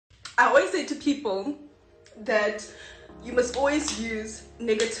I always say to people that you must always use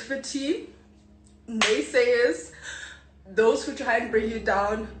negativity, naysayers, those who try and bring you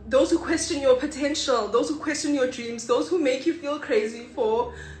down, those who question your potential, those who question your dreams, those who make you feel crazy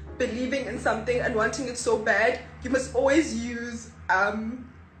for believing in something and wanting it so bad. You must always use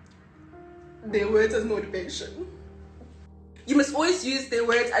their words as motivation. You must always use their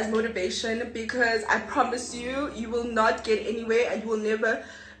words as motivation, because I promise you, you will not get anywhere and you will never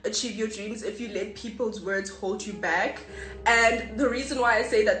achieve your dreams if you let people's words hold you back. And the reason why I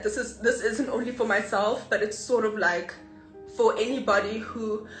say that this isn't only for myself, but it's sort of like for anybody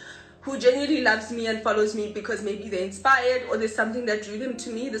who genuinely loves me and follows me because maybe they're inspired or there's something that drew them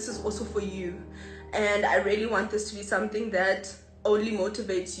to me. This is also for you, and I really want this to be something that only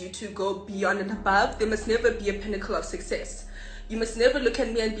motivates you to go beyond and above. There must never be a pinnacle of success. You must never look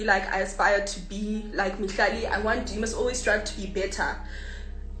at me and be like, I aspire to be like Mihlali. You must always strive to be better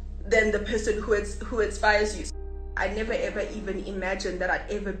than the person who inspires you. I never ever even imagined that I'd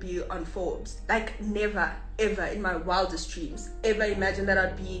ever be on Forbes. Like, never ever in my wildest dreams ever imagined that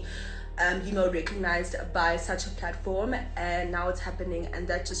I'd be recognized by such a platform, and now it's happening, and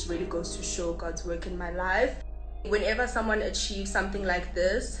that just really goes to show God's work in my life. Whenever someone achieves something like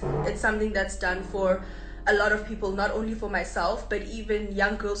this, it's something that's done for a lot of people, not only for myself, but even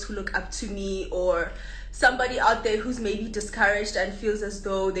young girls who look up to me, or somebody out there who's maybe discouraged and feels as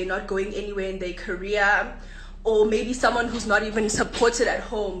though they're not going anywhere in their career, or maybe someone who's not even supported at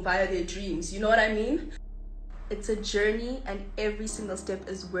home via their dreams. You know what I mean? It's a journey, and every single step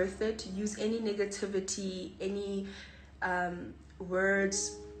is worth it. Use any negativity, any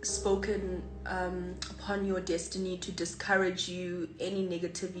words spoken upon your destiny to discourage you, any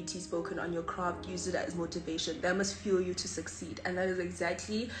negativity spoken on your craft, use it as motivation. That must fuel you to succeed, and that is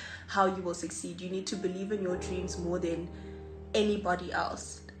exactly how you will succeed. You need to believe in your dreams more than anybody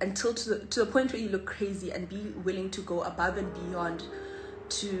else, until to the point where you look crazy, and be willing to go above and beyond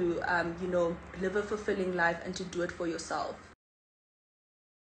to live a fulfilling life and to do it for yourself.